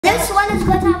This one is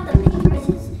going to have the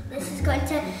paintbrushes. This is going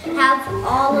to have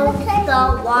all of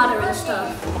the water and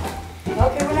stuff.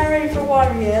 Okay, we're not ready for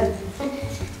water yet.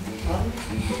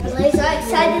 Blaze, are you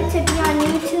excited to be on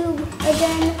YouTube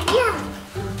again? Yeah,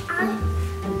 I'm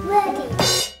ready.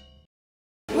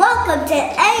 Welcome to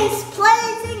Ace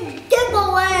Plays and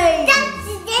Giveaways.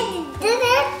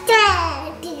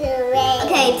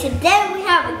 Okay, today we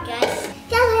have a guest.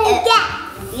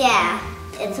 Yeah,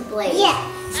 it's a Blaze. Yeah.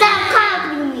 Stop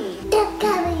copying me. Stop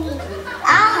calling me.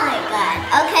 Oh my god.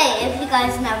 Okay, if you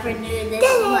guys never knew, this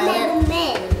is my little... So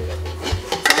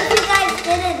if you guys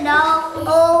didn't know,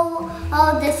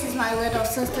 oh, this is my little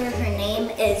sister. Her name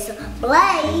is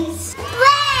Blaze. Blaze!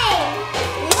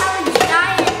 We have a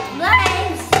giant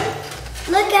Blaze.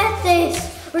 Look at this.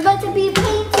 We're going to be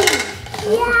painting.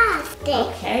 Yeah.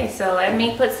 Okay, so let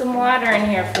me put some water in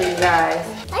here for you guys.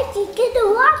 I can get the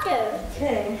water.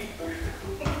 Okay.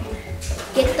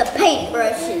 Get the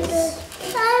paintbrushes.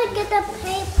 Try to get the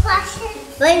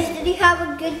paintbrushes. Blaze, did you have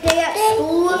a good day at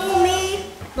school with me?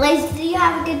 Blaze, did you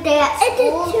have a good day at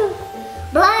school?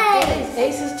 Blaze!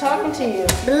 Ace is talking to you.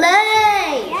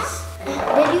 Blaze!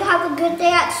 Did you have a good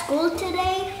day at school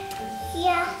today?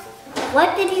 Yeah.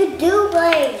 What did you do,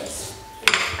 Blaze?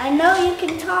 I know you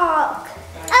can talk.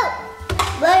 Oh,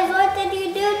 Blaze, what did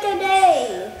you do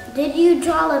today? Did you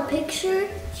draw a picture?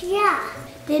 yeah.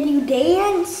 Did you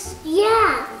dance?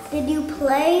 Yeah. Did you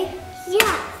play?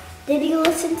 Yeah. Did you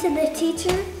listen to the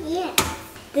teacher? Yeah.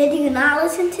 Did you not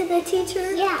listen to the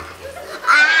teacher? Yeah.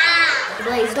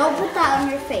 Blaze, don't put that on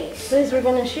your face. Blaze, we're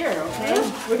gonna share, okay?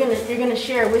 You're gonna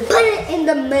share with. Put it in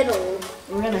the middle.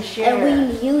 We're gonna share.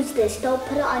 And we use this. Don't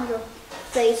put it on your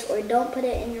face or don't put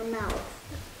it in your mouth.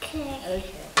 Okay.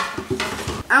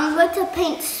 I'm going to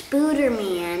paint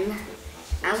Spooderman.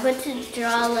 I'm going to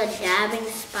draw a dabbing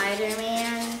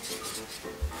Spider-Man.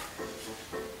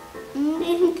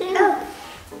 Oh.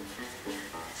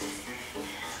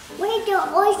 Wait, the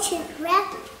orange and red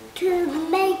to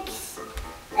make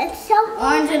it so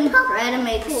Orange and red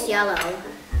makes yellow.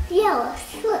 yellow.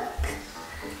 Look,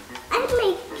 I'm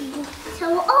making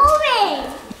some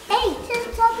orange. Hey,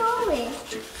 just some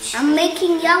orange. I'm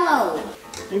making yellow.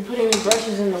 You're putting the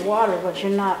brushes in the water, but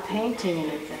you're not painting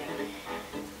anything.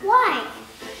 Why?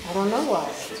 I don't know why.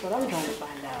 That's what I'm trying to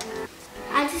find out.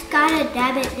 I just gotta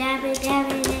dab it.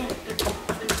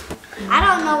 I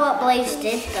don't know what Blaze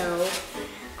did though.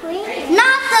 Green.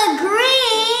 Not the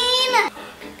green!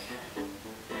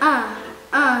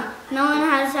 No one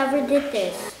has ever did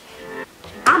this.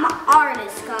 I'm an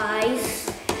artist, guys.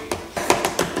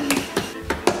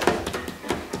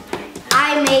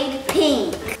 I made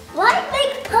pink. Why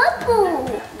make purple?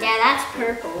 Yeah, that's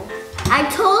purple. I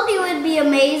told you it'd be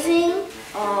amazing.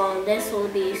 Oh, this will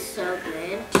be so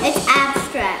good. It's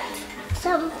abstract.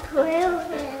 Some blue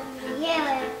and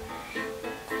yellow.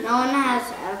 No one has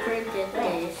ever did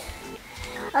this.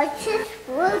 I just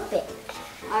rub it.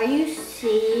 Are you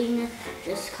seeing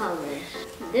this color?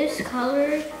 This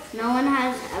color no one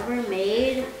has ever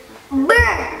made.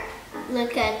 Brr!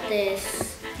 Look at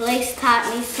this. Blaze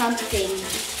taught me something.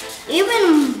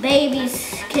 Even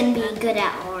babies can be good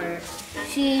at art.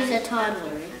 She's a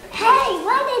toddler. Hey,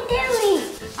 what are you doing?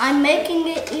 I'm making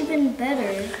it even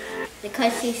better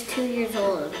because she's 2 years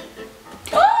old.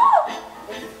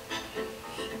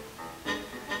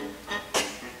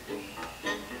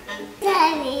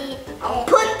 Daddy. I'll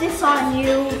put this on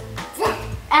you.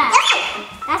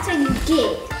 That's what you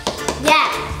get. Yeah,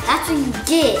 that's what you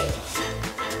get.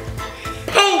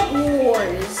 Paint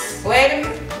Wars. Wait a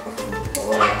minute.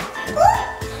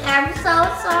 I'm so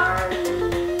sorry.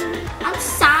 I'm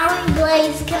sorry,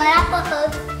 Blaze. Can I have a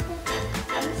hug?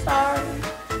 I'm sorry.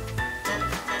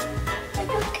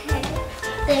 It's okay.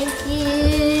 Thank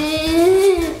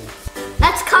you.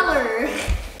 Let's color.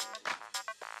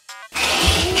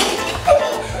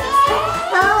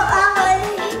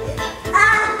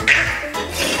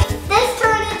 This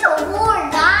turned into war,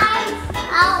 guys.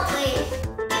 Oh, wait.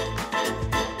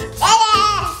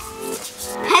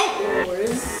 Paint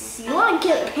Wars. You want to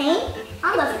get paint?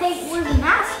 I'm the Paint Wars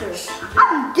master.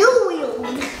 I'm dual.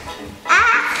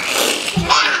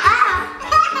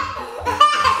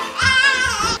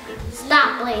 Stop,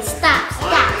 Blaze. Stop.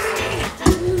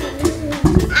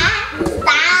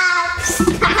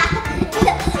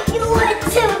 You went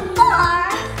too far.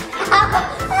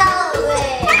 Help me.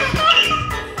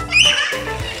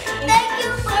 Thank you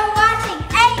for watching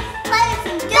Ace Plays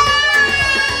and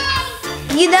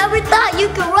Giveaways. You never thought you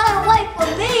could run away from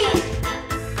me.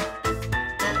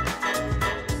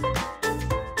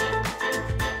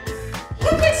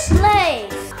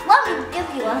 Blaze, let me give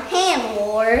you a hand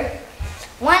war.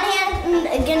 One hand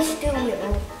against the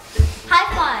wheel. High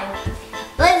five.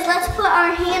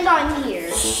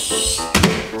 Shh.